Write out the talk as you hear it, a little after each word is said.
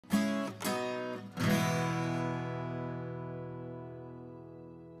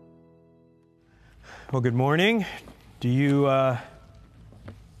Well, good morning. Do you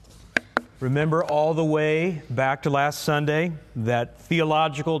remember all the way back to last Sunday, that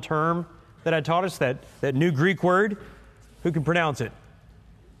theological term that I taught us, that new Greek word? Who can pronounce it?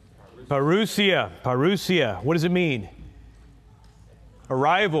 Parousia. Parousia. What does it mean?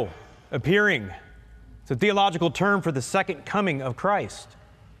 Arrival, appearing. It's a theological term for the second coming of Christ.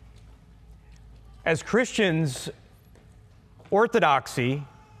 As Christians, orthodoxy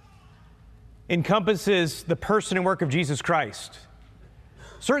encompasses the person and work of Jesus Christ.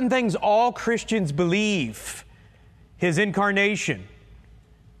 Certain things all Christians believe. His incarnation.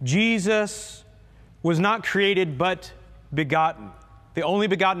 Jesus was not created but begotten. The only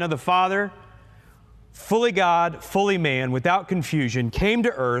begotten of the Father, fully God, fully man, without confusion, came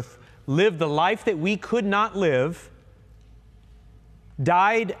to earth, lived the life that we could not live,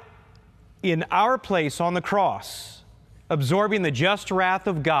 died in our place on the cross, absorbing the just wrath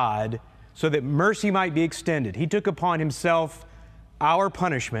of God so that mercy might be extended. He took upon himself our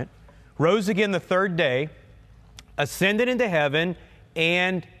punishment, rose again the third day, ascended into heaven,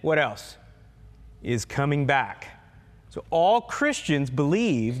 and what else? Is coming back. So all Christians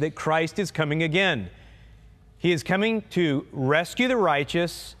believe that Christ is coming again. He is coming to rescue the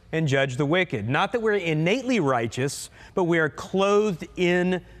righteous and judge the wicked. Not that we're innately righteous, but we are clothed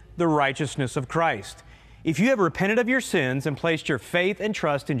in the righteousness of Christ. If you have repented of your sins and placed your faith and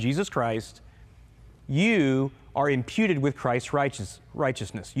trust in Jesus Christ, you are imputed with Christ's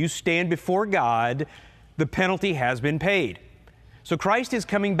righteousness. You stand before God, the penalty has been paid. So Christ is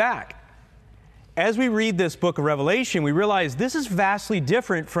coming back. As we read this book of Revelation, we realize this is vastly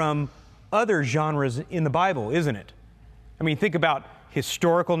different from other genres in the Bible, isn't it? I mean, think about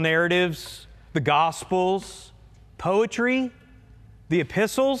historical narratives, the Gospels, poetry, the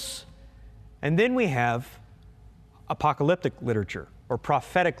epistles, and then we have apocalyptic literature or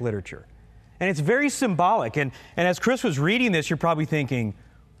prophetic literature. And it's very symbolic. And as Chris was reading this, you're probably thinking,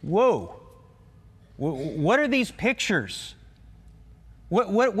 whoa, what are these pictures?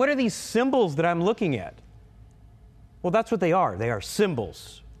 What are these symbols that I'm looking at? Well, that's what they are. They are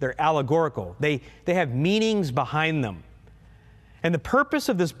symbols. They're allegorical. They have meanings behind them. And the purpose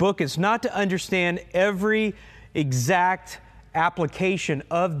of this book is not to understand every exact application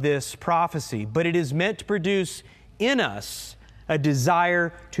of this prophecy, but it is meant to produce in us a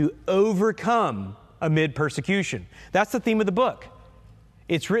desire to overcome amid persecution. That's the theme of the book.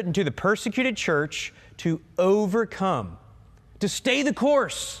 It's written to the persecuted church to overcome, to stay the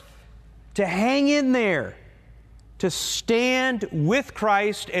course, to hang in there, to stand with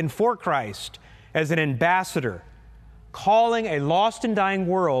Christ and for Christ as an ambassador, calling a lost and dying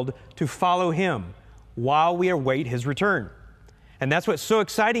world to follow Him while we await His return. And that's what's so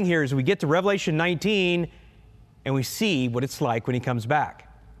exciting here is we get to Revelation 19 and we see what it's like when He comes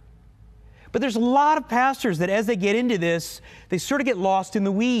back. But there's a lot of pastors that as they get into this, they sort of get lost in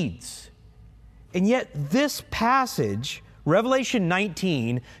the weeds. And yet this passage, Revelation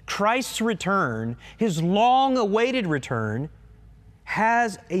 19, Christ's return, His long-awaited return,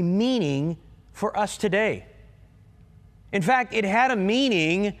 has a meaning for us today. In fact, it had a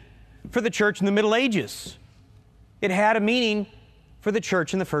meaning for the church in the Middle Ages. It had a meaning for the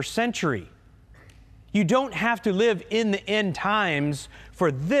church in the first century. You don't have to live in the end times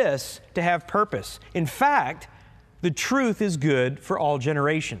for this to have purpose. In fact, the truth is good for all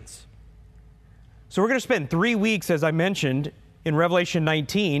generations. So we're going to spend 3 weeks, as I mentioned, in Revelation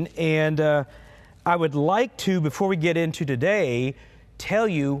 19, and I would like to, before we get into today, tell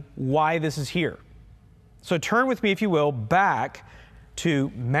you why this is here. So turn with me, if you will, back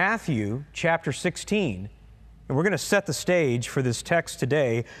to Matthew chapter 16, and we're going to set the stage for this text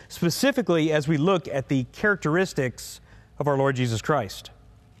today, specifically as we look at the characteristics of our Lord Jesus Christ.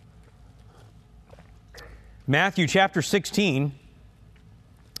 Matthew chapter 16,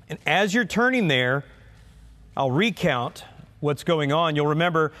 and as you're turning there, I'll recount what's going on. You'll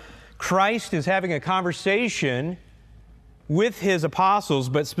remember Christ is having a conversation with His apostles,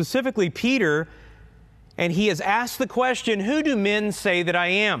 but specifically Peter, and He has asked the question, who do men say that I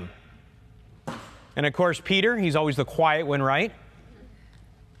am? And of course, Peter, he's always the quiet one, right?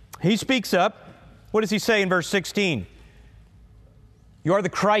 He speaks up. What does he say in verse 16? You are the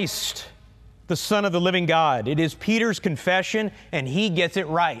Christ, the Son of the living God. It is Peter's confession, and he gets it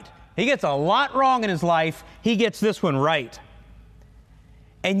right. He gets a lot wrong in his life. He gets this one right.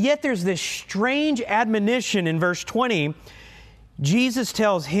 And yet there's this strange admonition in verse 20. Jesus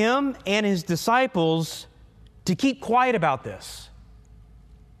tells him and his disciples to keep quiet about this.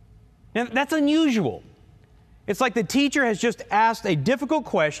 Now, that's unusual. It's like the teacher has just asked a difficult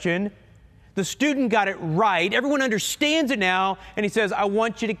question. The student got it right. Everyone understands it now. And he says, I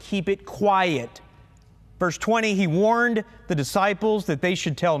want you to keep it quiet. Verse 20, he warned the disciples that they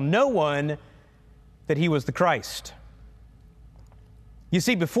should tell no one that he was the Christ. You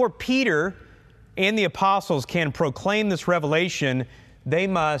see, before Peter and the apostles can proclaim this revelation, they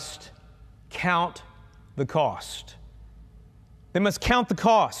must count the cost. They must count the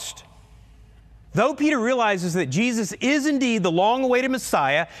cost. Though Peter realizes that Jesus is indeed the long-awaited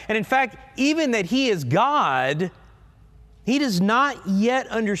Messiah, and in fact, even that he is God, he does not yet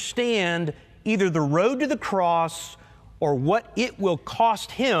understand either the road to the cross or what it will cost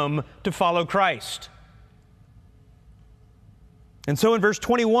him to follow Christ. And so in verse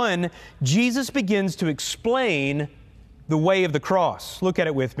 21, Jesus begins to explain the way of the cross. Look at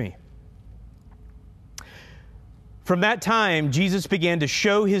it with me. From that time, Jesus began to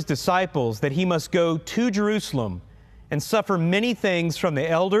show his disciples that he must go to Jerusalem and suffer many things from the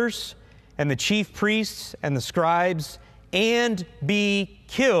elders and the chief priests and the scribes, and be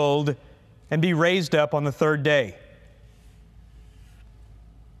killed and be raised up on the third day.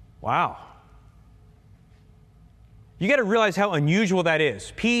 Wow. You got to realize how unusual that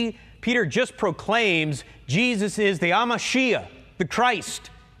is. Peter just proclaims Jesus is the Amashiach, the Christ,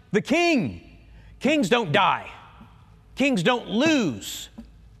 the King. Kings don't die. Kings don't lose.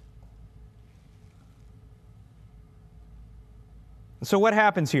 And so what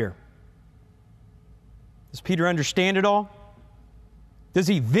happens here? Does Peter understand it all? Does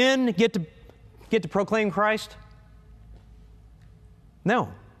he then get to proclaim Christ? No.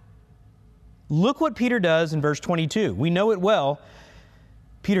 Look what Peter does in verse 22. We know it well.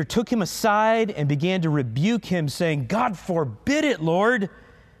 Peter took him aside and began to rebuke him, saying, "God forbid it, Lord.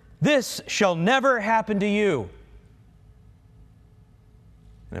 This shall never happen to you."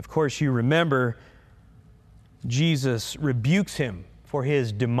 And of course, you remember Jesus rebukes him for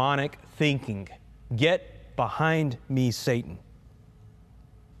his demonic thinking. "Get behind me, Satan."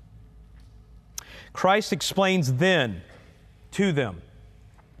 Christ explains then to them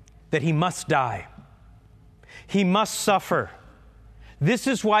that he must die. He must suffer. This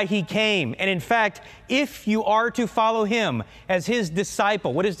is why he came. And in fact, if you are to follow him as his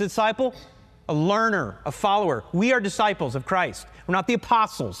disciple, what is disciple? A learner, a follower. We are disciples of Christ. We're not the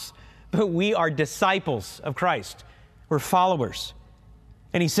apostles, but we are disciples of Christ. We're followers.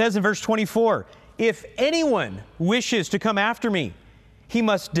 And he says in verse 24, "If anyone wishes to come after me, he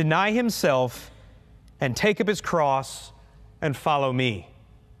must deny himself and take up his cross and follow me."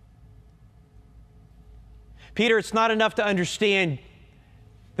 Peter, it's not enough to understand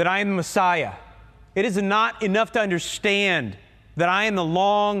that I am the Messiah. It is not enough to understand that I am the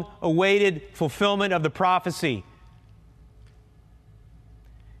long-awaited fulfillment of the prophecy.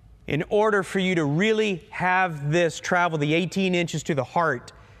 In order for you to really have this travel the 18 inches to the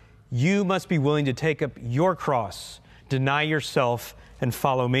heart, you must be willing to take up your cross, deny yourself, and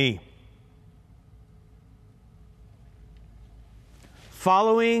follow me.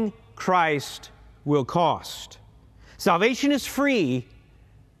 Following Christ will cost. Salvation is free,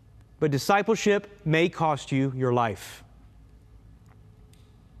 but discipleship may cost you your life.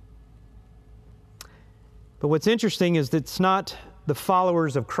 But what's interesting is that it's not the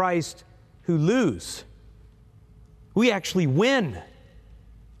followers of Christ who lose. We actually win.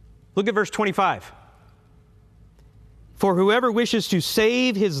 Look at verse 25. "For whoever wishes to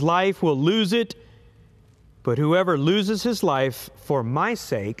save his life will lose it, but whoever loses his life for my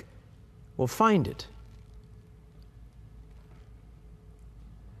sake will find it."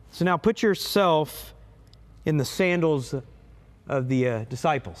 So now put yourself in the sandals of the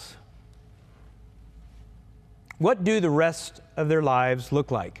disciples. What do the rest of their lives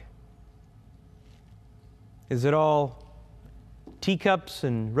look like? Is it all teacups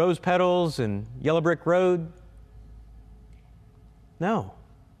and rose petals and yellow brick road? No.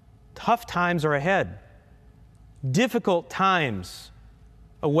 Tough times are ahead. Difficult times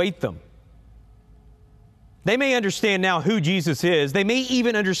await them. They may understand now who Jesus is. They may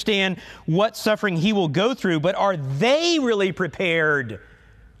even understand what suffering he will go through, but are they really prepared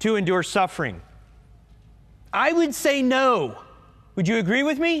to endure suffering? I would say no. Would you agree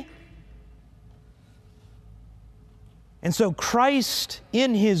with me? And so Christ,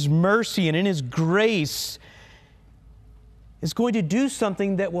 in his mercy and in his grace, is going to do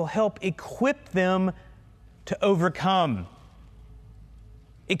something that will help equip them to overcome.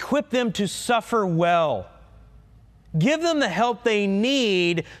 Equip them to suffer well. Give them the help they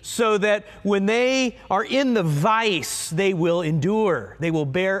need so that when they are in the vice, they will endure. They will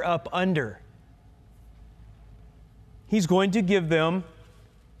bear up under. He's going to give them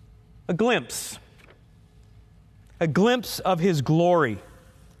a glimpse of his glory.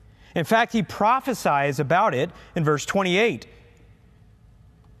 In fact, he prophesies about it in verse 28.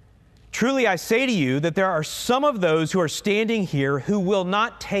 Truly I say to you that there are some of those who are standing here who will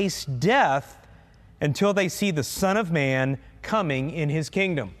not taste death until they see the Son of Man coming in His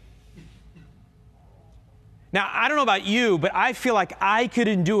kingdom. Now, I don't know about you, but I feel like I could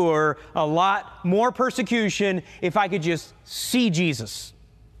endure a lot more persecution if I could just see Jesus.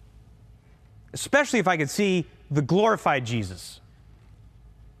 Especially if I could see the glorified Jesus.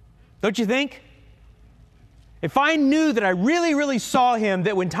 Don't you think? If I knew that I really, really saw Him,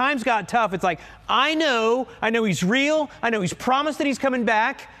 that when times got tough, it's like, I know He's real, I know He's promised that He's coming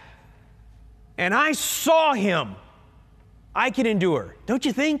back, and I saw Him, I can endure. Don't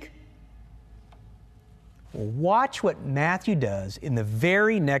you think? Well, watch what Matthew does in the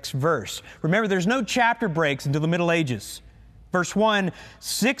very next verse. Remember, there's no chapter breaks until the Middle Ages. Verse 1,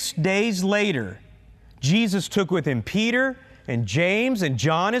 6 days later, Jesus took with Him Peter and James and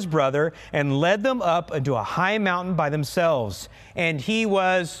John his brother, and led them up into a high mountain by themselves. And He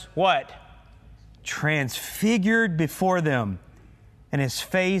was, what? Transfigured before them. And His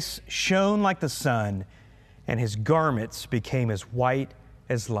face shone like the sun, and His garments became as white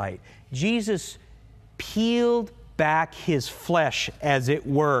as light. Jesus peeled back His flesh, as it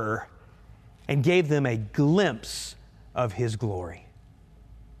were, and gave them a glimpse of His glory.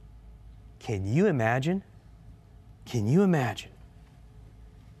 Can you imagine? Can you imagine?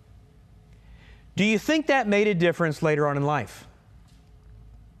 Do you think that made a difference later on in life?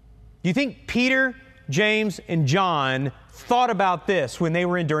 Do you think Peter, James, and John thought about this when they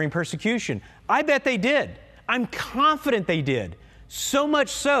were enduring persecution? I bet they did. I'm confident they did. So much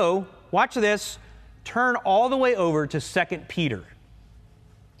so, watch this, turn all the way over to 2 Peter.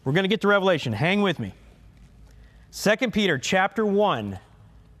 We're going to get to Revelation. Hang with me. 2 Peter chapter 1,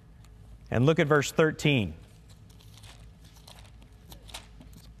 and look at verse 13.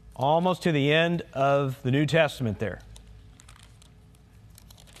 Almost to the end of the New Testament there.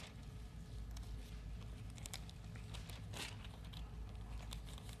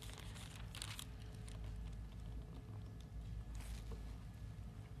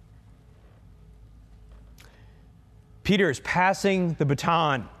 Peter is passing the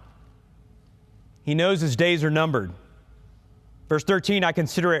baton. He knows his days are numbered. Verse 13, I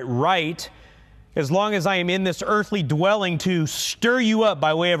consider it right, as long as I am in this earthly dwelling, to stir you up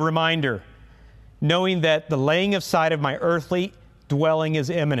by way of reminder, knowing that the laying aside of my earthly dwelling is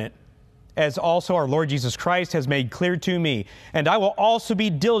imminent, as also our Lord Jesus Christ has made clear to me. And I will also be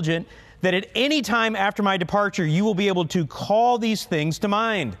diligent that at any time after my departure, you will be able to call these things to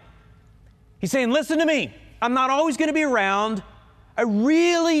mind. He's saying, listen to me. I'm not always going to be around. I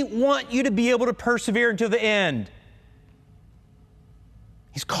really want you to be able to persevere until the end.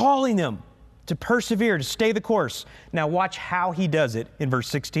 He's calling them to persevere, to stay the course. Now watch how he does it in verse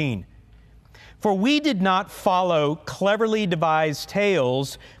 16. For we did not follow cleverly devised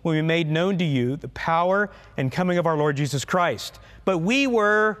tales when we made known to you the power and coming of our Lord Jesus Christ, but we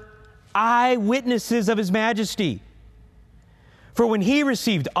were eyewitnesses of His majesty. For when He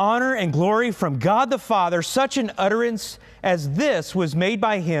received honor and glory from God the Father, such an utterance as this was made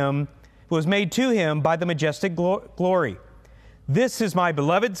to Him by the majestic glory. This is my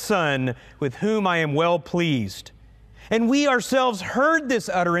beloved Son, with whom I am well pleased. And we ourselves heard this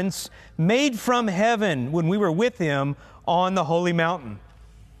utterance made from heaven when we were with Him on the holy mountain.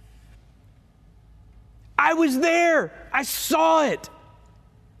 I was there. I saw it.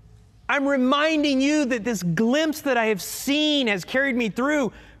 I'm reminding you that this glimpse that I have seen has carried me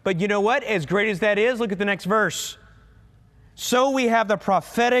through. But you know what? As great as that is, look at the next verse. So we have the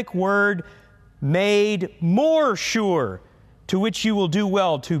prophetic word made more sure, to which you will do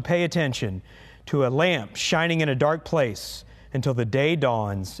well to pay attention, to a lamp shining in a dark place until the day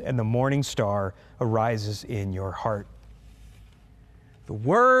dawns and the morning star arises in your heart. The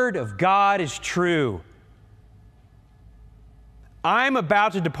Word of God is true. I'm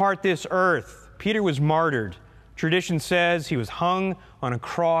about to depart this earth. Peter was martyred. Tradition says he was hung on a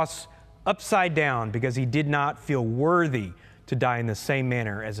cross upside down because he did not feel worthy to die in the same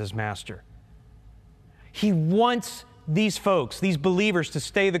manner as his master. He wants these folks, these believers, to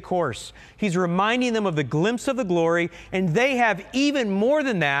stay the course. He's reminding them of the glimpse of the glory, and they have even more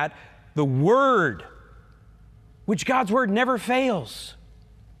than that, the Word, which God's Word never fails.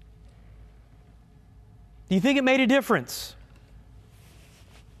 Do you think it made a difference?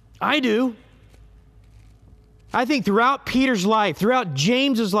 I do. I think throughout Peter's life, throughout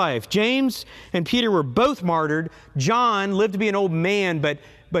James's life, James and Peter were both martyred. John lived to be an old man,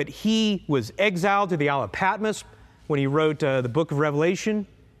 but he was exiled to the Isle of Patmos when he wrote the book of Revelation.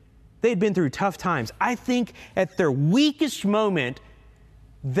 They'd been through tough times. I think at their weakest moment,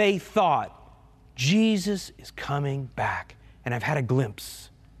 they thought, Jesus is coming back, and I've had a glimpse.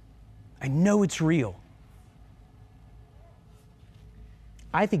 I know it's real.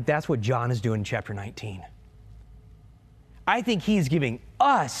 I think that's what John is doing in chapter 19. I think he's giving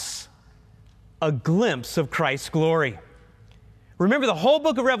us a glimpse of Christ's glory. Remember, the whole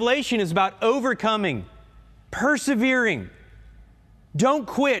book of Revelation is about overcoming, persevering. Don't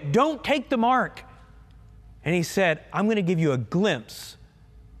quit. Don't take the mark. And he said, I'm going to give you a glimpse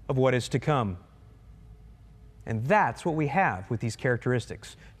of what is to come. And that's what we have with these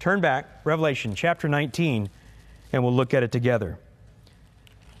characteristics. Turn back, Revelation chapter 19, and we'll look at it together.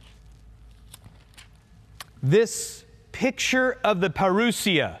 This picture of the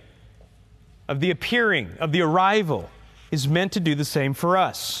Parousia, of the appearing, of the arrival, is meant to do the same for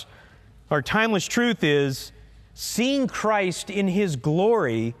us. Our timeless truth is, seeing Christ in His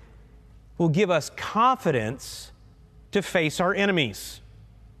glory will give us confidence to face our enemies.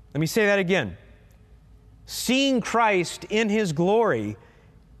 Let me say that again. Seeing Christ in His glory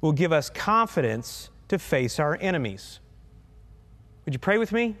will give us confidence to face our enemies. Would you pray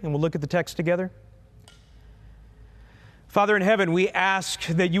with me, and we'll look at the text together? Father in heaven, we ask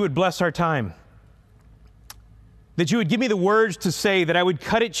that you would bless our time, that you would give me the words to say, that I would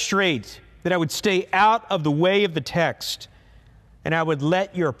cut it straight, that I would stay out of the way of the text, and I would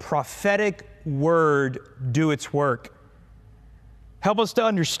let your prophetic word do its work. Help us to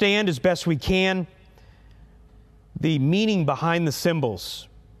understand as best we can the meaning behind the symbols,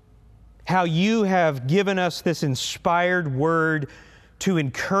 how you have given us this inspired word to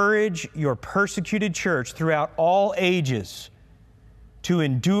encourage your persecuted church throughout all ages to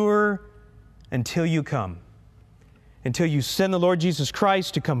endure until you come, until you send the Lord Jesus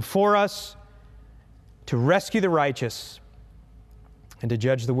Christ to come for us, to rescue the righteous, and to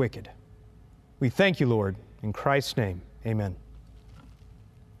judge the wicked. We thank you, Lord, in Christ's name. Amen.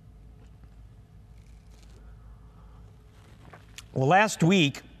 Well, last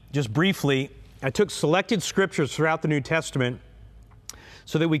week, just briefly, I took selected scriptures throughout the New Testament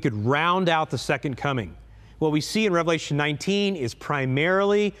so that we could round out the second coming. What we see in Revelation 19 is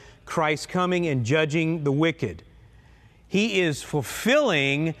primarily Christ coming and judging the wicked. He is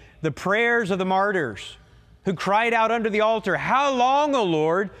fulfilling the prayers of the martyrs who cried out under the altar, "How long, O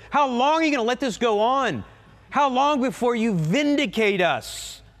Lord? How long are you going to let this go on? How long before you vindicate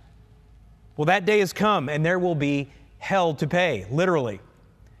us?" Well, that day has come, and there will be hell to pay, literally.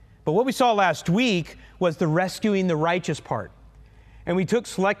 But what we saw last week was the rescuing the righteous part. And we took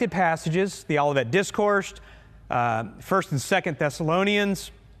selected passages, the Olivet Discourse, 1st and 2nd Thessalonians,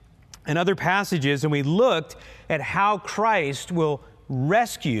 and other passages, and we looked at how Christ will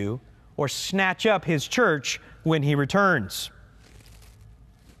rescue or snatch up His church when He returns.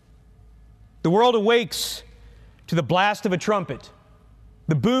 The world awakes to the blast of a trumpet,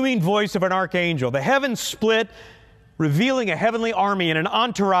 the booming voice of an archangel. The heavens split, revealing a heavenly army and an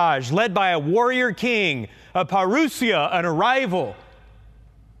entourage led by a warrior king, a Parousia, an arrival.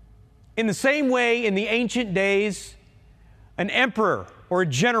 In the same way, in the ancient days, an emperor or a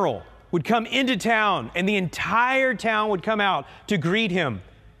general would come into town, and the entire town would come out to greet him.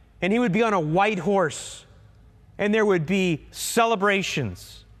 And he would be on a white horse, and there would be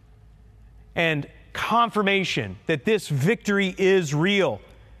celebrations and confirmation that this victory is real.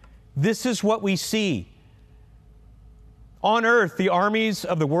 This is what we see. On earth, the armies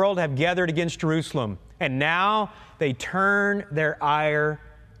of the world have gathered against Jerusalem, and now they turn their ire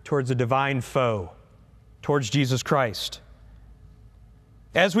towards a divine foe, towards Jesus Christ.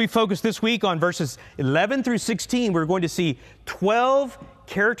 As we focus this week on verses 11 through 16, we're going to see 12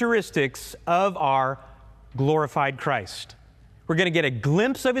 characteristics of our glorified Christ. We're going to get a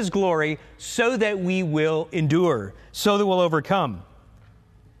glimpse of His glory so that we will endure, so that we'll overcome.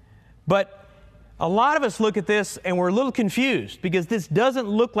 But a lot of us look at this and we're a little confused because this doesn't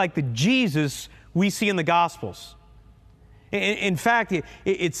look like the Jesus we see in the Gospels. In fact,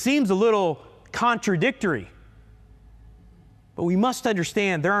 it seems a little contradictory. But we must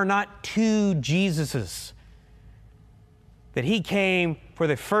understand there are not two Jesuses. That He came for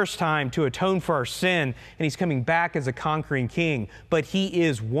the first time to atone for our sin, and He's coming back as a conquering king. But He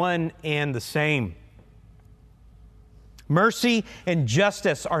is one and the same. Mercy and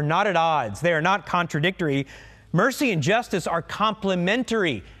justice are not at odds. They are not contradictory. Mercy and justice are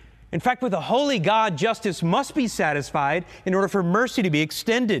complementary. In fact, with a holy God, justice must be satisfied in order for mercy to be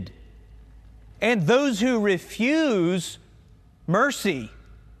extended. And those who refuse mercy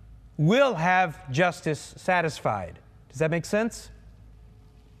will have justice satisfied. Does that make sense?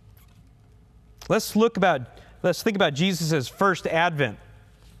 Let's think about Jesus' first advent.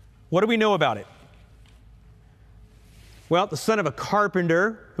 What do we know about it? Well, the son of a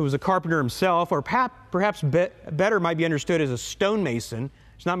carpenter, who was a carpenter himself, or perhaps better might be understood as a stonemason.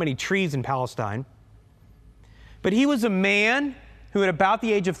 There's not many trees in Palestine. But he was a man who at about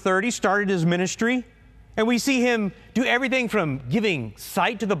the age of 30 started his ministry. And we see him do everything from giving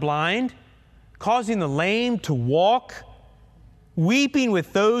sight to the blind, causing the lame to walk, weeping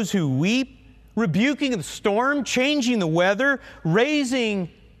with those who weep, rebuking the storm, changing the weather, raising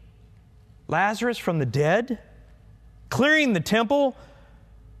Lazarus from the dead, clearing the temple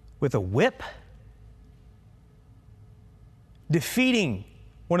with a whip, defeating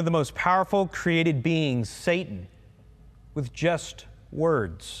one of the most powerful created beings, Satan, with just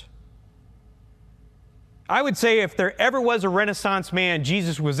words. I would say if there ever was a Renaissance man,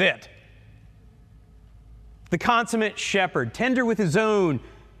 Jesus was it. The consummate shepherd, tender with his own,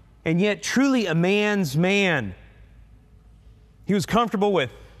 and yet truly a man's man. He was comfortable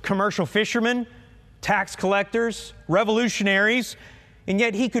with commercial fishermen, tax collectors, revolutionaries, and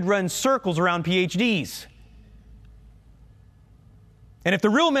yet he could run circles around PhDs. And if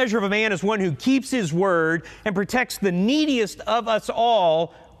the real measure of a man is one who keeps his word and protects the neediest of us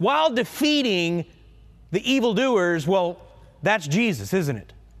all while defeating the evildoers, well, that's Jesus, isn't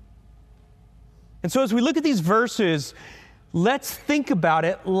it? And so as we look at these verses, let's think about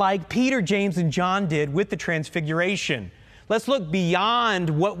it like Peter, James, and John did with the Transfiguration. Let's look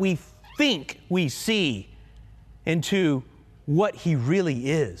beyond what we think we see into what He really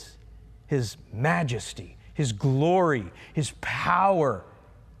is, His majesty, His glory, His power.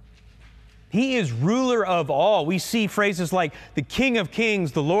 He is ruler of all. We see phrases like the King of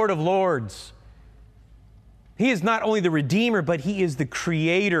Kings, the Lord of Lords. He is not only the Redeemer, but He is the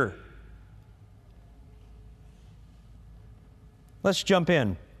Creator. Let's jump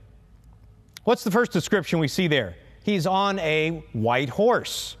in. What's the first description we see there? He's on a white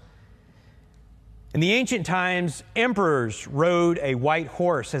horse. In the ancient times, emperors rode a white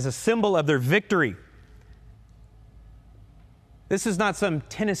horse as a symbol of their victory. This is not some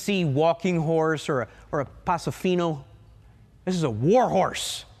Tennessee walking horse or a Pasofino. This is a war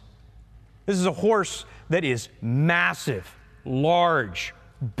horse. This is a horse that is massive, large,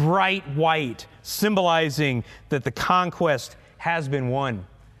 bright white, symbolizing that the conquest has been won.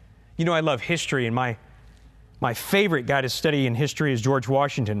 You know, I love history, and my favorite guy to study in history is George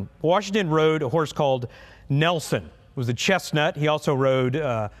Washington. Washington rode a horse called Nelson. It was a chestnut. He also rode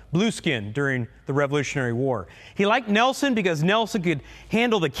Blueskin during the Revolutionary War. He liked Nelson because Nelson could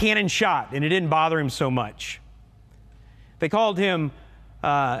handle the cannon shot, and it didn't bother him so much. They called him,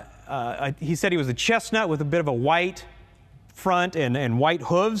 he said he was a chestnut with a bit of a white front and white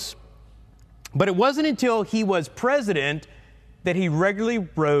hooves. But it wasn't until he was president that he regularly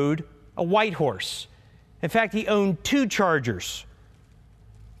rode a white horse. In fact, he owned 2 chargers,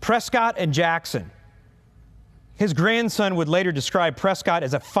 Prescott and Jackson. His grandson would later describe Prescott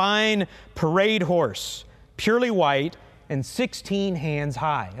as a fine parade horse, purely white and 16 hands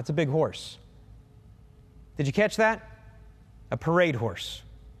high. That's a big horse. Did you catch that? A parade horse.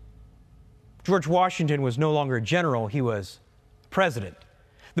 George Washington was no longer a general, he was president.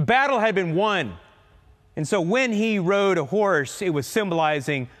 The battle had been won. And so when he rode a horse, it was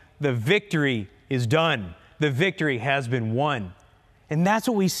symbolizing the victory is done. The victory has been won. And that's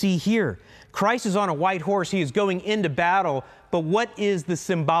what we see here. Christ is on a white horse. He is going into battle. But what is the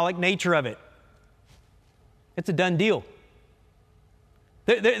symbolic nature of it? It's a done deal.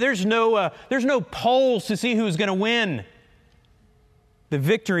 There's no polls to see who's going to win. The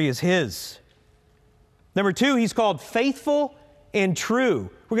victory is His. Number 2, He's called faithful and true.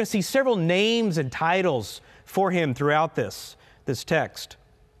 We're going to see several names and titles for Him throughout this text.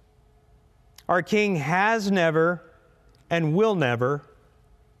 Our King has never and will never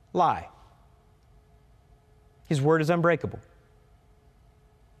lie. His word is unbreakable.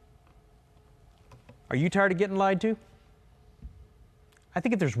 Are you tired of getting lied to? I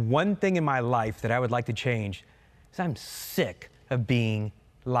think if there's one thing in my life that I would like to change, is I'm sick of being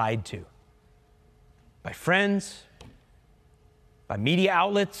lied to. By friends, by media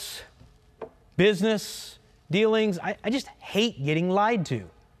outlets, business dealings. I just hate getting lied to.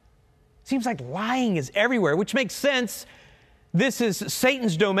 Seems like lying is everywhere, which makes sense. This is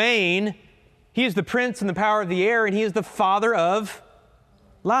Satan's domain. He is the prince and the power of the air, and he is the father of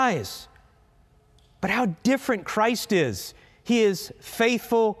lies. But how different Christ is. He is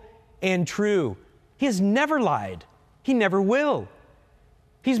faithful and true. He has never lied. He never will.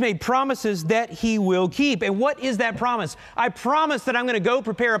 He's made promises that He will keep. And what is that promise? I promise that I'm going to go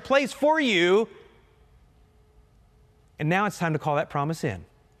prepare a place for you. And now it's time to call that promise in.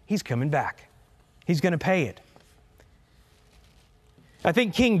 He's coming back. He's going to pay it. I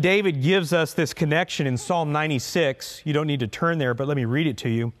think King David gives us this connection in Psalm 96. You don't need to turn there, but let me read it to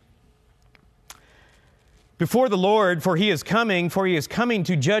you. before the Lord, for he is coming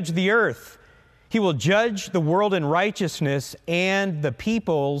to judge the earth. He will judge the world in righteousness and the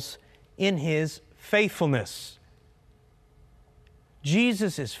peoples in his faithfulness.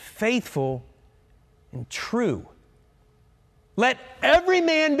 Jesus is faithful and true. Let every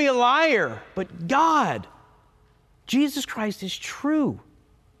man be a liar, but God, Jesus Christ, is true.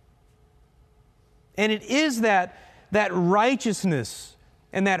 And it is that righteousness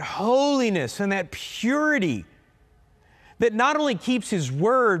and that holiness and that purity that not only keeps his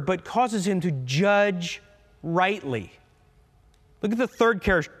word, but causes him to judge rightly. Look at the third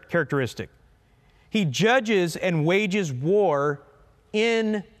characteristic. He judges and wages war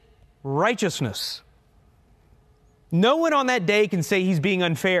in righteousness. No one on that day can say he's being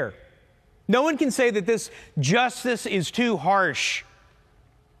unfair. No one can say that this justice is too harsh.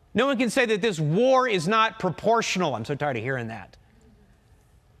 No one can say that this war is not proportional. I'm so tired of hearing that.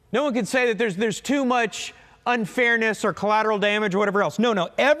 No one can say that there's too much unfairness or collateral damage or whatever else. No.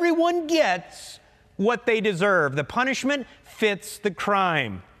 Everyone gets what they deserve. The punishment fits the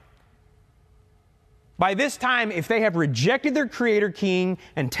crime. By this time, if they have rejected their Creator King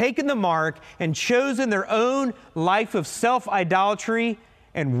and taken the mark and chosen their own life of self-idolatry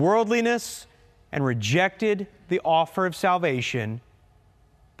and worldliness and rejected the offer of salvation,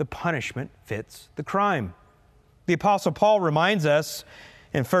 the punishment fits the crime. The Apostle Paul reminds us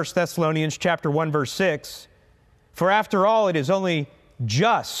in 1 Thessalonians chapter 1, verse 6, "For after all, it is only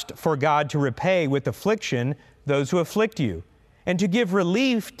just for God to repay with affliction those who afflict you, and to give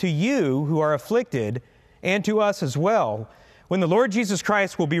relief to you who are afflicted, and to us as well, when the Lord Jesus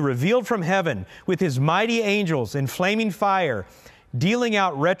Christ will be revealed from heaven with his mighty angels in flaming fire, dealing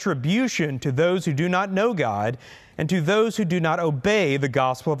out retribution to those who do not know God, and to those who do not obey the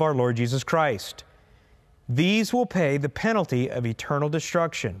gospel of our Lord Jesus Christ. These will pay the penalty of eternal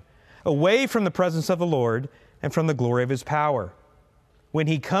destruction, away from the presence of the Lord and from the glory of his power, when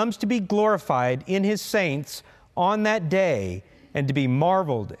he comes to be glorified in his saints on that day, and to be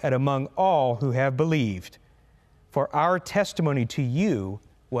marveled at among all who have believed. For our testimony to you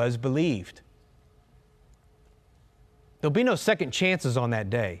was believed." There'll be no second chances on that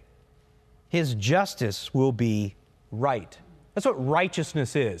day. His justice will be right. That's what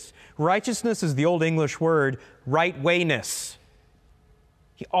righteousness is. Righteousness is the Old English word right wayness.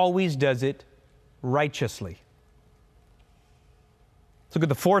 He always does it righteously. Let's look at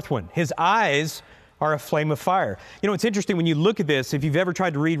the fourth one. His eyes are a flame of fire. You know, it's interesting when you look at this, if you've ever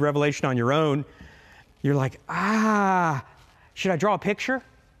tried to read Revelation on your own, you're like, should I draw a picture?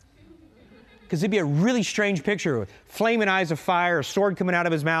 Because it'd be a really strange picture with flaming eyes of fire, a sword coming out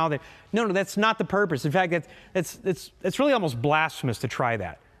of his mouth. No, that's not the purpose. In fact, it's really almost blasphemous to try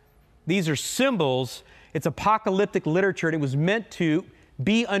that. These are symbols. It's apocalyptic literature, and it was meant to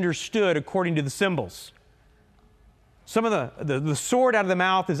be understood according to the symbols. Some of the sword out of the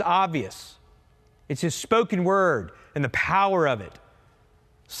mouth is obvious. It's his spoken word and the power of it.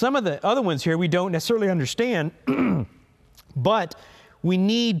 Some of the other ones here we don't necessarily understand, but we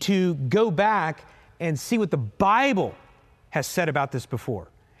need to go back and see what the Bible has said about this before.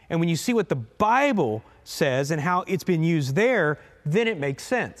 And when you see what the Bible says and how it's been used there, then it makes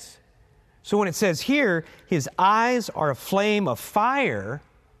sense. So when it says here, his eyes are a flame of fire,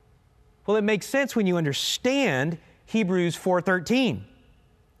 well, it makes sense when you understand Hebrews 4:13.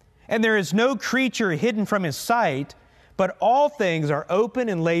 "And there is no creature hidden from his sight, but all things are open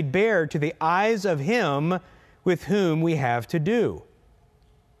and laid bare to the eyes of him with whom we have to do."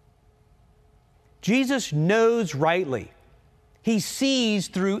 Jesus knows rightly. He sees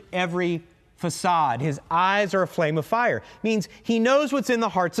through every facade. His eyes are a flame of fire. It means he knows what's in the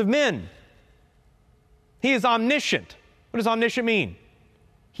hearts of men. He is omniscient. What does omniscient mean?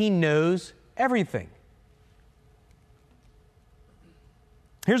 He knows everything.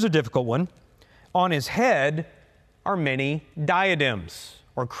 Here's a difficult one. On his head are many diadems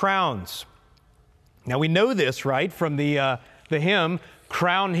or crowns. Now we know this, right, from the hymn,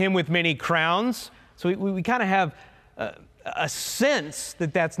 "Crown him with many crowns." So we kind of have a sense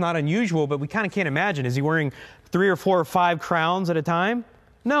that that's not unusual, but we kind of can't imagine. Is he wearing 3 or 4 or 5 crowns at a time?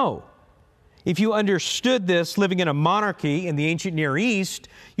 No. If you understood this living in a monarchy in the ancient Near East,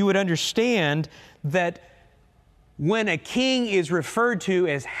 you would understand that when a king is referred to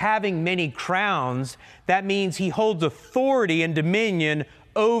as having many crowns, that means he holds authority and dominion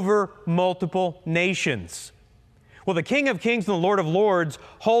over multiple nations. Well, the King of Kings and the Lord of Lords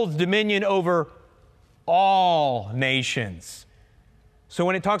holds dominion over all nations. So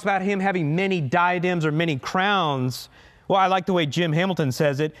when it talks about him having many diadems or many crowns, well, I like the way Jim Hamilton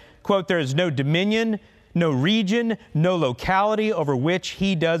says it, quote, "There is no dominion, no region, no locality over which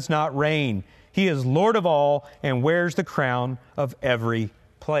he does not reign. He is Lord of all and wears the crown of every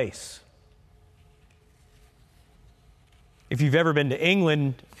place. If you've ever been to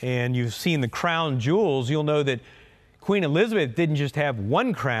England and you've seen the crown jewels, you'll know that Queen Elizabeth didn't just have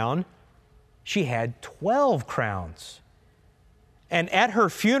one crown, she had 12 crowns. And at her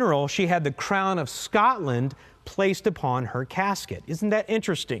funeral, she had the crown of Scotland placed upon her casket. Isn't that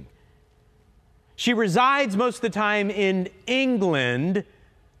interesting? She resides most of the time in England,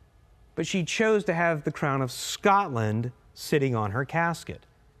 but she chose to have the crown of Scotland sitting on her casket.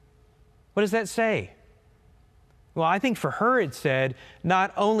 What does that say? Well, I think for her it said,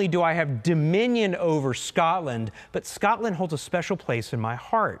 not only do I have dominion over Scotland, but Scotland holds a special place in my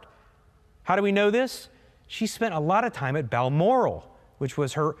heart. How do we know this? She spent a lot of time at Balmoral, which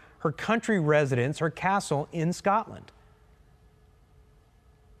was her country residence, her castle in Scotland.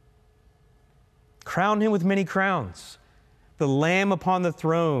 Crown him with many crowns, the Lamb upon the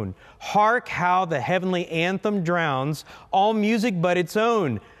throne. Hark how the heavenly anthem drowns all music but its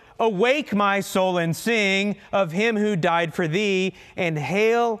own. Awake, my soul, and sing of him who died for thee, and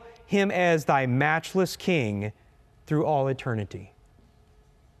hail him as thy matchless King through all eternity.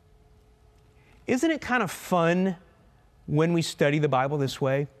 Isn't it kind of fun when we study the Bible this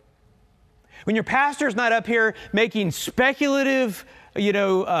way? When your pastor's not up here making speculative,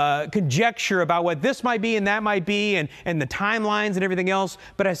 conjecture about what this might be and that might be and the timelines and everything else,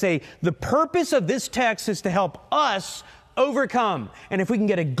 but I say the purpose of this text is to help us overcome. And if we can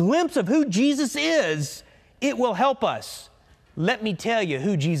get a glimpse of who Jesus is, it will help us. Let me tell you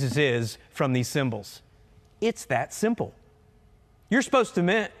who Jesus is from these symbols. It's that simple. You're supposed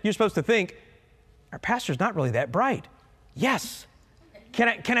to think, our pastor's not really that bright. Yes.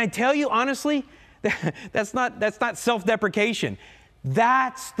 Can I tell you honestly? That's not self-deprecation.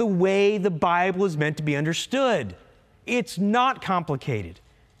 That's the way the Bible is meant to be understood. It's not complicated.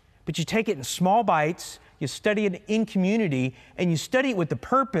 But you take it in small bites, you study it in community, and you study it with the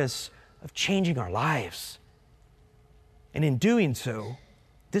purpose of changing our lives. And in doing so,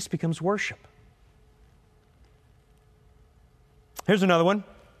 this becomes worship. Here's another one.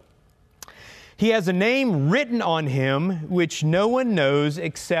 He has a name written on him which no one knows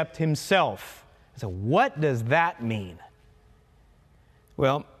except himself. So what does that mean?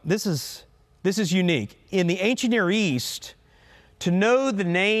 Well, this is unique. In the ancient Near East, to know the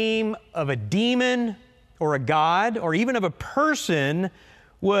name of a demon or a god or even of a person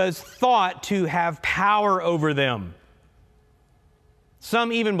was thought to have power over them.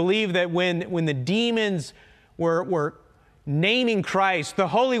 Some even believe that when the demons were naming Christ, the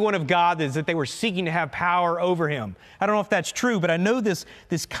Holy One of God, is that they were seeking to have power over him. I don't know if that's true, but I know this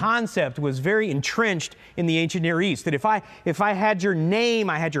concept was very entrenched in the ancient Near East, that if I had your name,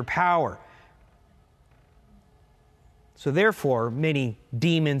 I had your power. So therefore, many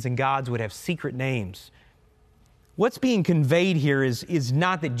demons and gods would have secret names. What's being conveyed here is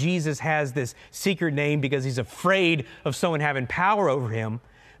not that Jesus has this secret name because he's afraid of someone having power over him,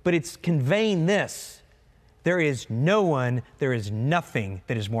 but it's conveying this. There is no one, there is nothing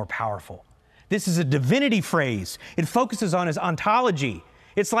that is more powerful. This is a divinity phrase. It focuses on his ontology.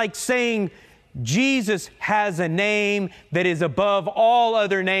 It's like saying Jesus has a name that is above all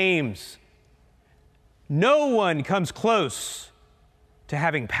other names. No one comes close to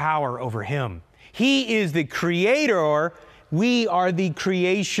having power over him. He is the creator. We are the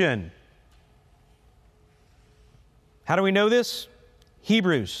creation. How do we know this?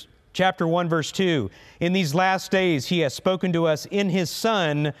 Hebrews chapter 1, verse 2. In these last days he has spoken to us in his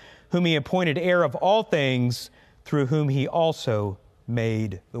Son, whom he appointed heir of all things, through whom he also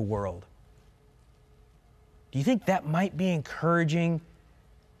made the world. Do you think that might be encouraging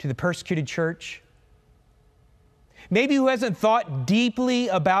to the persecuted church? Maybe who hasn't thought deeply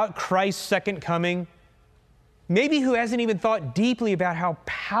about Christ's second coming. Maybe who hasn't even thought deeply about how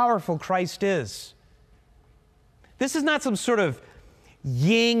powerful Christ is. This is not some sort of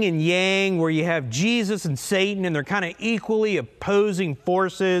yin and yang where you have Jesus and Satan and they're kind of equally opposing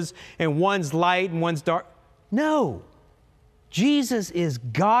forces and one's light and one's dark. No. Jesus is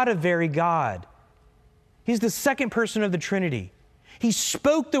God of very God. He's the second person of the Trinity. He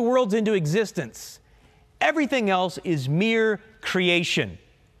spoke the worlds into existence. Everything else is mere creation.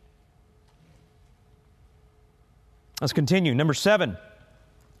 Let's continue. Number 7.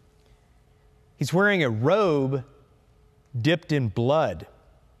 He's wearing a robe dipped in blood.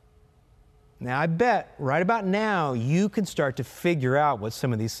 Now, I bet right about now you can start to figure out what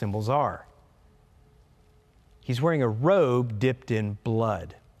some of these symbols are. He's wearing a robe dipped in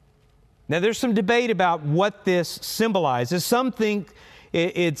blood. Now, there's some debate about what this symbolizes. Some think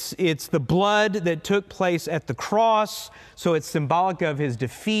it's the blood that took place at the cross, so it's symbolic of his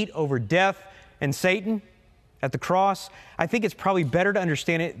defeat over death, and Satan at the cross, I think it's probably better to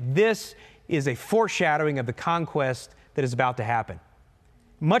understand it. This is a foreshadowing of the conquest that is about to happen.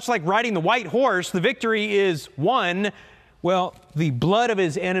 Much like riding the white horse, the victory is won. Well, the blood of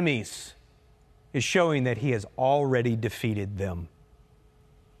his enemies is showing that he has already defeated them.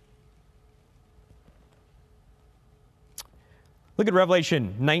 Look at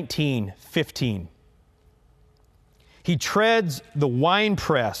Revelation 19:15. He treads the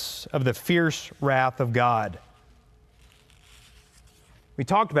winepress of the fierce wrath of God. We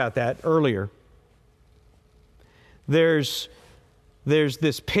talked about that earlier. There's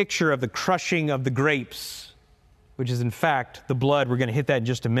this picture of the crushing of the grapes, which is in fact the blood. We're going to hit that in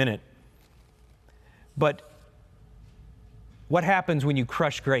just a minute. But what happens when you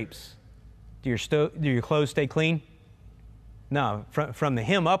crush grapes? Do your clothes stay clean? No. From the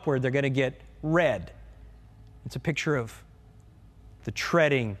hem upward, they're going to get red. It's a picture of the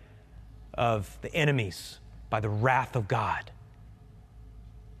treading of the enemies by the wrath of God.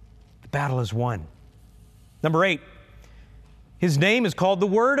 The battle is won. Number 8, his name is called the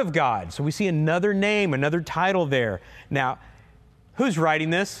Word of God. So we see another name, another title there. Now, who's writing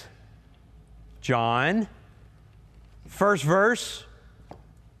this? John. First verse,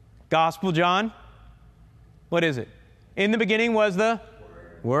 Gospel John. What is it? In the beginning was the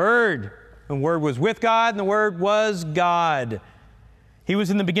Word. The Word was with God, and the Word was God. He was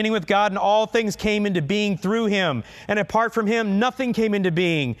in the beginning with God, and all things came into being through Him. And apart from Him, nothing came into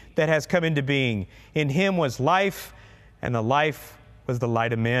being that has come into being. In Him was life, and the life was the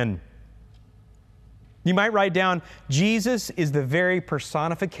light of men. You might write down, Jesus is the very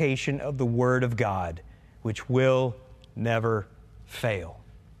personification of the Word of God, which will never fail.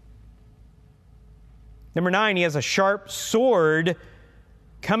 Number 9, He has a sharp sword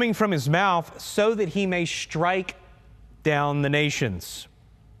coming from His mouth so that He may strike down the nations.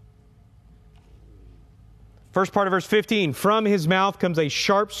 First part of verse 15, from His mouth comes a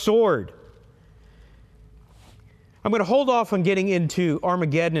sharp sword. I'm going to hold off on getting into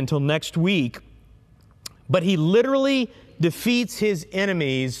Armageddon until next week, but He literally defeats His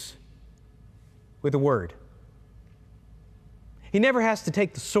enemies with a word. He never has to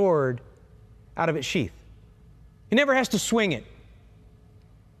take the sword out of its sheath. He never has to swing it.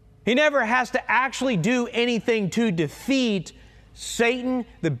 He never has to actually do anything to defeat Satan,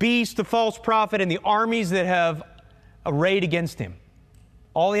 the beast, the false prophet, and the armies that have arrayed against him.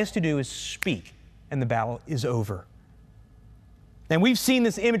 All he has to do is speak, and the battle is over. And we've seen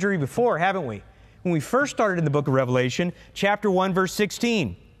this imagery before, haven't we? When we first started in the book of Revelation, chapter 1, verse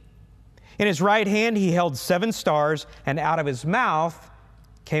 16. In His right hand He held 7 stars, and out of His mouth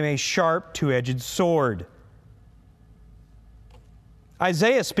came a sharp, two-edged sword.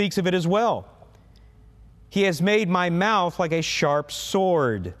 Isaiah speaks of it as well. He has made my mouth like a sharp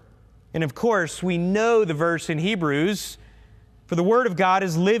sword. And of course, we know the verse in Hebrews, for the Word of God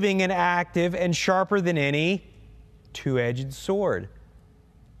is living and active and sharper than any two-edged sword.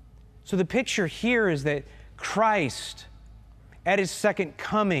 So the picture here is that Christ, at His second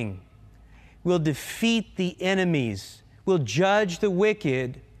coming, will defeat the enemies, will judge the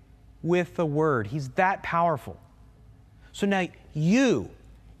wicked with the Word. He's that powerful. So now you,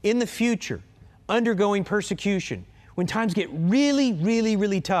 in the future, undergoing persecution, when times get really, really,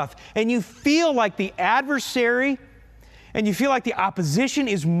 really tough, and you feel like the adversary and you feel like the opposition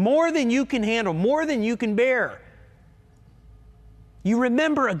is more than you can handle, more than you can bear, you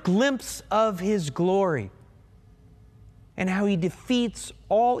remember a glimpse of His glory and how He defeats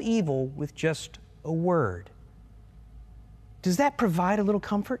all evil with just a word. Does that provide a little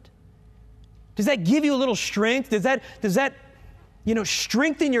comfort? Does that give you a little strength? Does that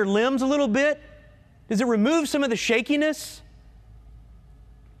strengthen your limbs a little bit? Does it remove some of the shakiness?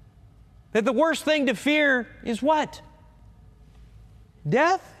 That the worst thing to fear is what?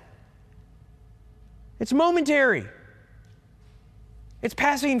 Death? It's momentary. It's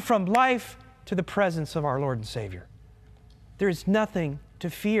passing from life to the presence of our Lord and Savior. There is nothing to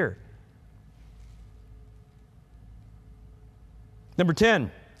fear. Number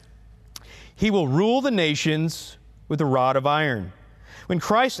 10, He will rule the nations with a rod of iron. When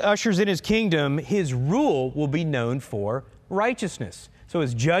Christ ushers in His kingdom, His rule will be known for righteousness. So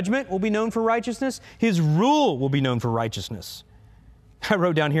His judgment will be known for righteousness. His rule will be known for righteousness. I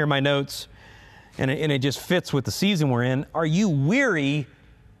wrote down here in my notes, and it just fits with the season we're in. Are you weary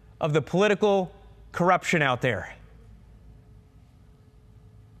of the political corruption out there?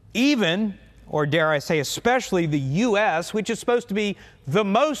 Even, or dare I say especially, the U.S., which is supposed to be the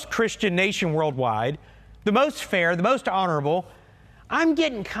most Christian nation worldwide, the most fair, the most honorable. I'm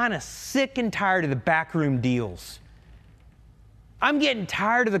getting kind of sick and tired of the backroom deals. I'm getting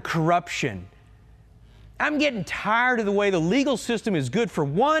tired of the corruption. I'm getting tired of the way the legal system is good for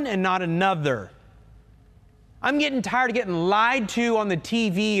one and not another. I'm getting tired of getting lied to on the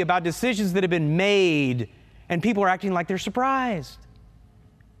TV about decisions that have been made, and people are acting like they're surprised.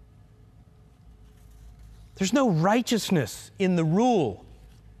 There's no righteousness in the rule.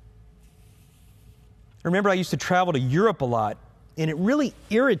 I remember I used to travel to Europe a lot, and it really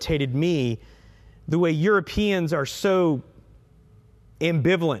irritated me the way Europeans are so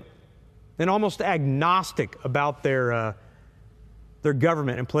ambivalent and almost agnostic about their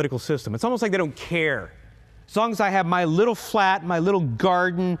government and political system. It's almost like they don't care. As long as I have my little flat, my little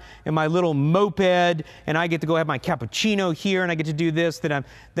garden, and my little moped, and I get to go have my cappuccino here, and I get to do this, then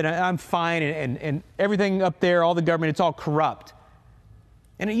I'm fine, and everything up there, all the government, it's all corrupt.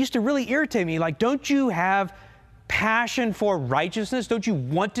 And it used to really irritate me, like, don't you have passion for righteousness? Don't you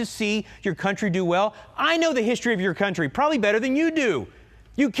want to see your country do well? I know the history of your country probably better than you do.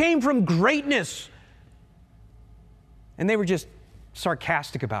 You came from greatness. And they were just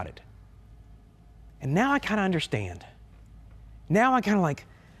sarcastic about it. And now I kind of understand. Now I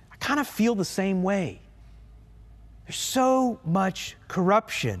kind of feel the same way. There's so much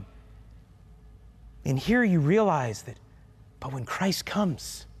corruption. And here you realize that, but when Christ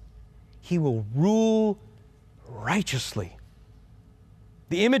comes, He will rule righteously.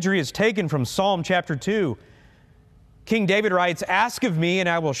 The imagery is taken from Psalm chapter 2. King David writes, "Ask of me, and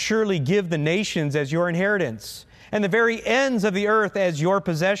I will surely give the nations as your inheritance, and the very ends of the earth as your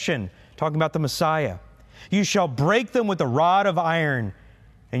possession." Talking about the Messiah. "You shall break them with a rod of iron,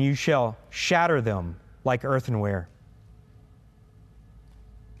 and you shall shatter them like earthenware."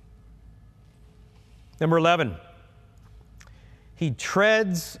 Number 11. He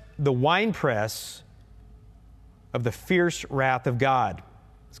treads the winepress of the fierce wrath of God.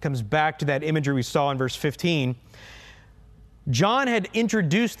 This comes back to that imagery we saw in verse 15. John had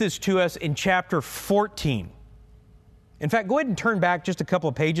introduced this to us in chapter 14. In fact, go ahead and turn back just a couple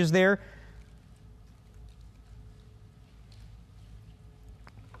of pages there.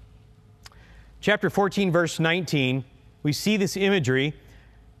 Chapter 14, verse 19, we see this imagery.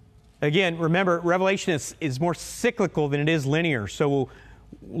 Again, remember, Revelation is more cyclical than it is linear. So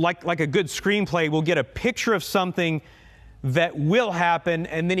like a good screenplay, we'll get a picture of something that will happen,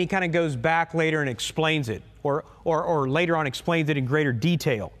 and then he kind of goes back later and explains it, or later on explains it in greater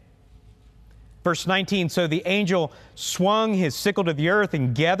detail. Verse 19, "So the angel swung his sickle to the earth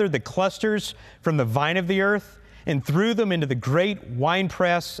and gathered the clusters from the vine of the earth and threw them into the great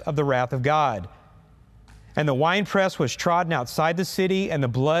winepress of the wrath of God. And the winepress was trodden outside the city, and the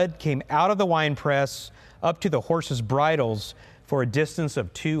blood came out of the winepress up to the horses' bridles for a distance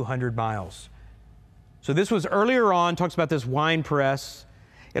of 200 miles. So this was earlier on, talks about this winepress.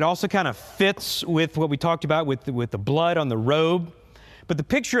 It also kind of fits with what we talked about with the blood on the robe. But the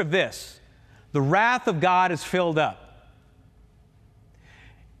picture of this, the wrath of God is filled up.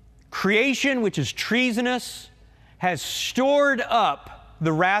 Creation, which is treasonous, has stored up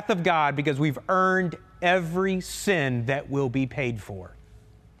the wrath of God because we've earned every sin that will be paid for.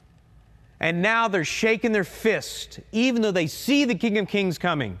 And now they're shaking their fist, even though they see the King of Kings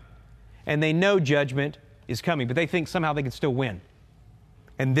coming, and they know judgment is coming, but they think somehow they can still win.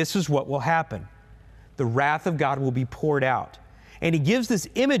 And this is what will happen. The wrath of God will be poured out. And he gives this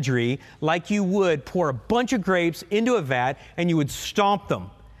imagery like you would pour a bunch of grapes into a vat and you would stomp them.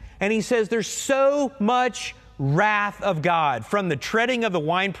 And he says there's so much wrath of God from the treading of the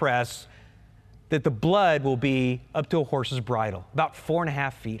winepress that the blood will be up to a horse's bridle, about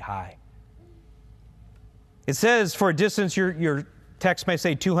 4.5 feet high. It says for a distance, your text may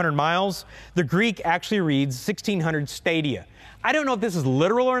say 200 miles. The Greek actually reads 1,600 stadia. I don't know if this is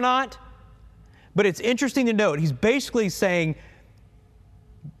literal or not, but it's interesting to note. He's basically saying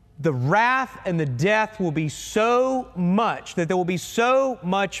the wrath and the death will be so much that there will be so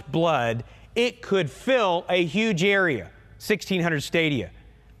much blood, it could fill a huge area, 1,600 stadia.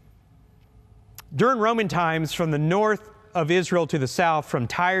 During Roman times, from the north of Israel to the south, from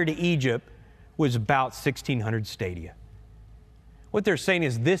Tyre to Egypt, was about 1,600 stadia. What they're saying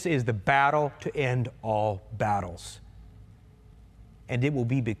is this is the battle to end all battles. And it will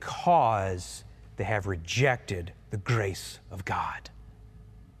be because they have rejected the grace of God.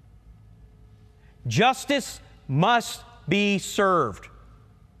 Justice must be served.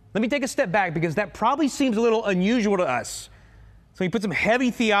 Let me take a step back because that probably seems a little unusual to us. So let me put some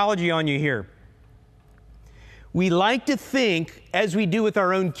heavy theology on you here. We like to think, as we do with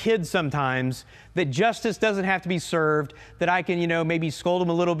our own kids sometimes, that justice doesn't have to be served, that I can, maybe scold them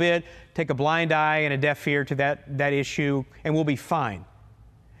a little bit, take a blind eye and a deaf ear to that issue, and we'll be fine.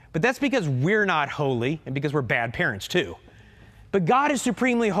 But that's because we're not holy and because we're bad parents too. But God is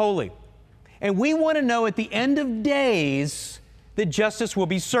supremely holy. And we want to know at the end of days that justice will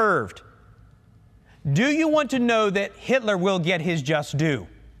be served. Do you want to know that Hitler will get his just due?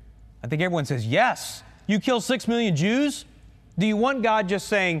 I think everyone says, yes. You kill 6 million Jews? Do you want God just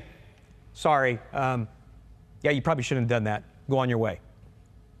saying, sorry, yeah, you probably shouldn't have done that. Go on your way.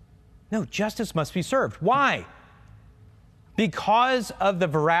 No, justice must be served. Why? Because of the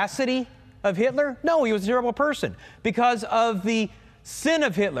veracity of Hitler? No, he was a terrible person. Because of the sin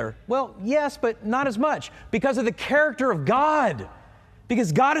of Hitler? Well, yes, but not as much. Because of the character of God.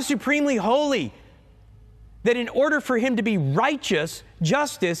 Because God is supremely holy. That in order for him to be righteous,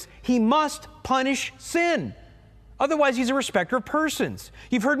 justice, he must punish sin. Otherwise, he's a respecter of persons.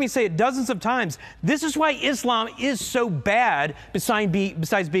 You've heard me say it dozens of times. This is why Islam is so bad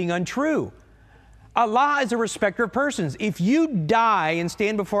besides being untrue. Allah is a respecter of persons. If you die and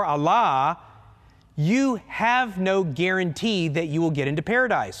stand before Allah, you have no guarantee that you will get into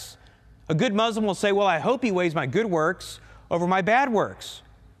paradise. A good Muslim will say, well, I hope he weighs my good works over my bad works.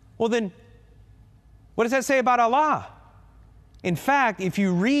 Well, then, what does that say about Allah? In fact, if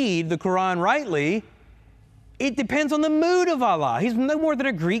you read the Quran rightly, it depends on the mood of Allah. He's no more than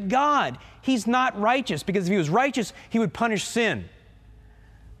a Greek god. He's not righteous, because if he was righteous, he would punish sin.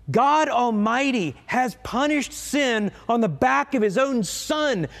 God Almighty has punished sin on the back of his own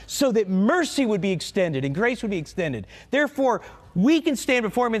Son so that mercy would be extended and grace would be extended. Therefore, we can stand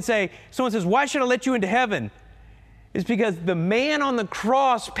before him and say, someone says, why should I let you into heaven? It's because the man on the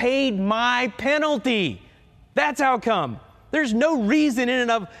cross paid my penalty. That's how come. There's no reason in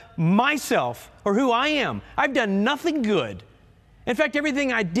and of myself or who I am. I've done nothing good. In fact,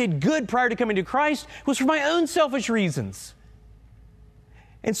 everything I did good prior to coming to Christ was for my own selfish reasons.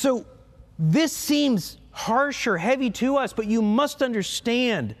 And so this seems harsh or heavy to us, but you must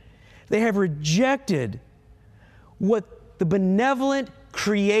understand they have rejected what the benevolent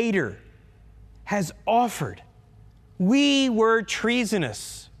Creator has offered. We were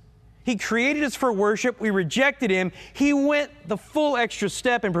treasonous. He created us for worship. We rejected him. He went the full extra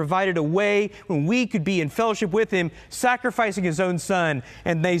step and provided a way when we could be in fellowship with him, sacrificing his own Son.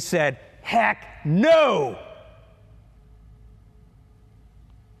 And they said, heck no.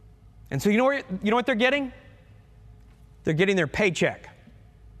 And so you know what they're getting? They're getting their paycheck.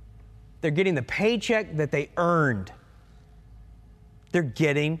 They're getting the paycheck that they earned. They're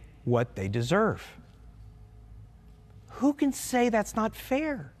getting what they deserve. Who can say that's not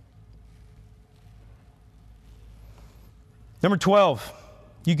fair? Number 12,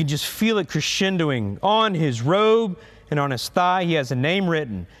 you can just feel it crescendoing. On his robe and on his thigh, he has a name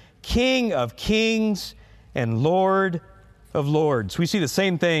written, King of Kings and Lord of Lords. We see the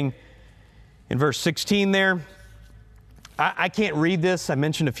same thing in verse 16 there. I can't read this. I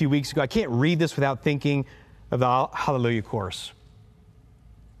mentioned a few weeks ago, I can't read this without thinking of the Hallelujah chorus.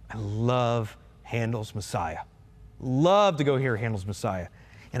 I love Handel's Messiah. Love to go hear Handel's Messiah.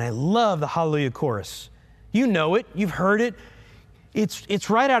 And I love the Hallelujah chorus. You know it. You've heard it. It's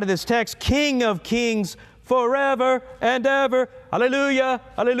right out of this text. King of Kings forever and ever. Hallelujah,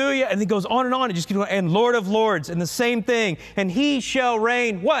 hallelujah. And it goes on and on. It just keeps going. And Lord of Lords. And the same thing. And he shall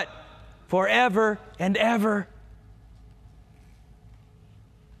reign, what? Forever and ever.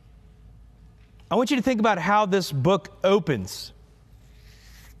 I want you to think about how this book opens.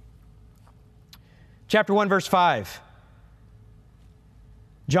 Chapter 1, verse 5.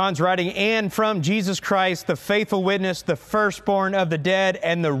 John's writing, and from Jesus Christ, the faithful witness, the firstborn of the dead,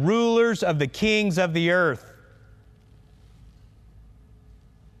 and the rulers of the kings of the earth.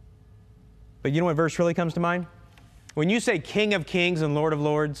 But you know what verse really comes to mind? When you say King of Kings and Lord of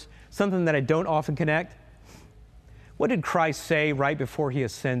Lords, something that I don't often connect, what did Christ say right before he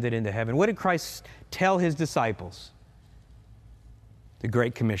ascended into heaven? What did Christ tell his disciples? The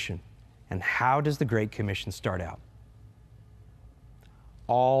Great Commission. And how does the Great Commission start out?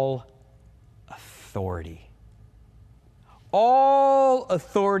 All authority. All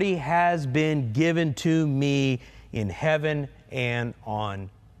authority has been given to me in heaven and on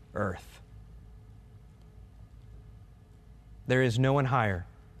earth. There is no one higher.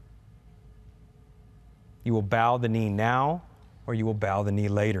 You will bow the knee now, or you will bow the knee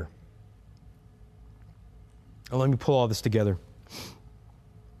later. Now, let me pull all this together.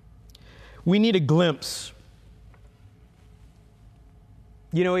 We need a glimpse.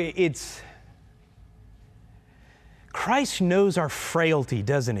 You know, Christ knows our frailty,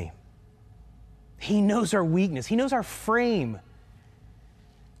 doesn't he? He knows our weakness. He knows our frame.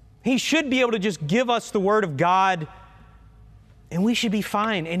 He should be able to just give us the Word of God and we should be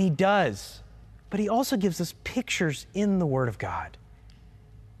fine, and he does. But he also gives us pictures in the Word of God.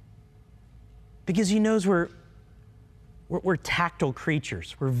 Because he knows we're We're tactile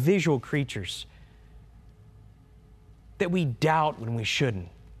creatures. We're visual creatures. That we doubt when we shouldn't.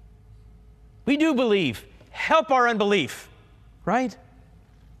 We do believe. Help our unbelief, right?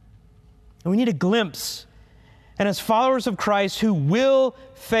 And we need a glimpse. And as followers of Christ who will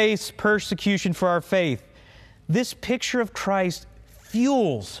face persecution for our faith, this picture of Christ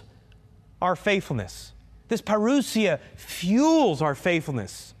fuels our faithfulness. This parousia fuels our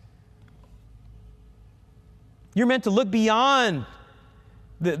faithfulness. You're meant to look beyond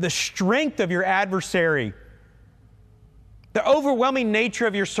the strength of your adversary, the overwhelming nature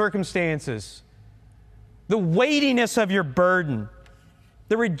of your circumstances, the weightiness of your burden,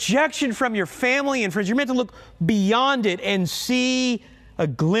 the rejection from your family and friends. You're meant to look beyond it and see a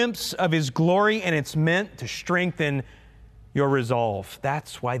glimpse of His glory, and it's meant to strengthen your resolve.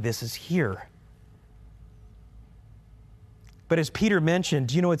 That's why this is here. But as Peter mentioned,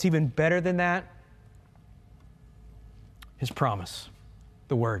 do you know what's even better than that? His promise,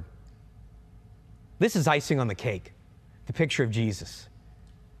 the Word. This is icing on the cake, the picture of Jesus,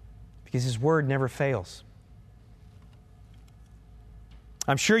 because His Word never fails.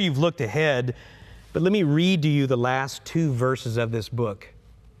 I'm sure you've looked ahead, but let me read to you the last 2 verses of this book.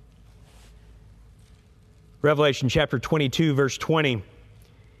 Revelation chapter 22, verse 20.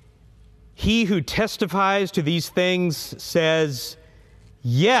 He who testifies to these things says,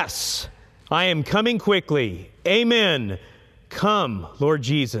 "Yes, I am coming quickly. Amen. Come, Lord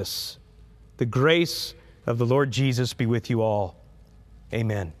Jesus. The grace of the Lord Jesus be with you all.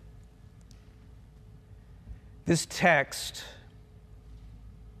 Amen." This text,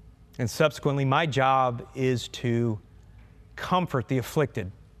 and subsequently my job, is to comfort the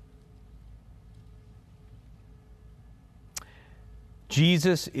afflicted.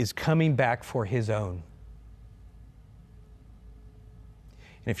 Jesus is coming back for His own.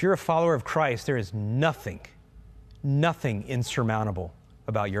 And if you're a follower of Christ, there is nothing insurmountable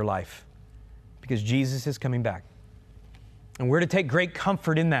about your life, because Jesus is coming back. And we're to take great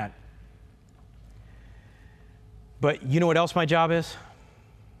comfort in that. But you know what else my job is?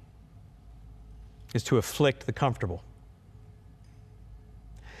 Is to afflict the comfortable.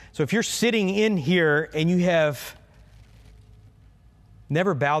 So if you're sitting in here and you have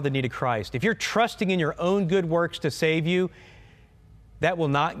never bowed the knee to Christ, if you're trusting in your own good works to save you, that will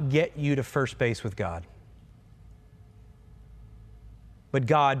not get you to first base with God. But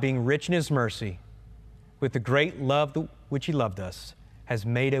God, being rich in His mercy, with the great love which He loved us, has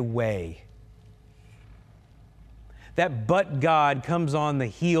made a way. That "but God" comes on the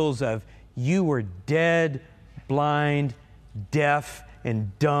heels of you were dead, blind, deaf,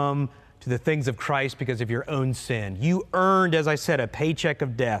 and dumb to the things of Christ because of your own sin. You earned, as I said, a paycheck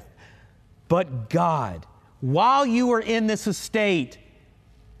of death. But God, while you were in this estate,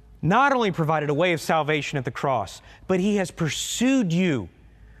 not only provided a way of salvation at the cross, but He has pursued you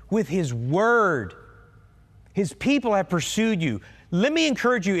with His Word. His people have pursued you. Let me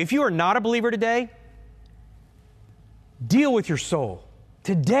encourage you, if you are not a believer today, deal with your soul.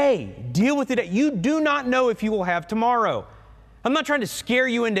 Today, deal with it. You do not know if you will have tomorrow. I'm not trying to scare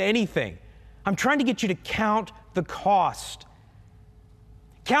you into anything. I'm trying to get you to count the cost.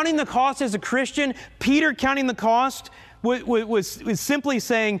 Counting the cost as a Christian, Peter counting the cost was simply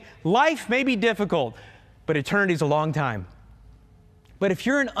saying, life may be difficult, but eternity is a long time. But if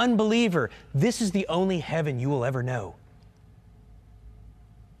you're an unbeliever, this is the only heaven you will ever know.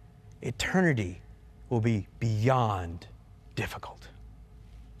 Eternity will be beyond difficult.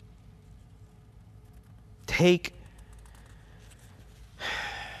 Take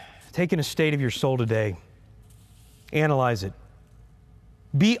an estate of your soul today. Analyze it.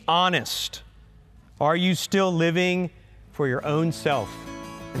 Be honest. Are you still living for your own self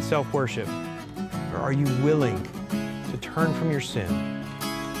and self-worship? Or are you willing to turn from your sin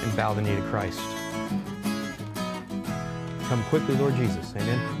and bow the knee to Christ? Come quickly, Lord Jesus.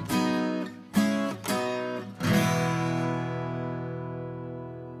 Amen.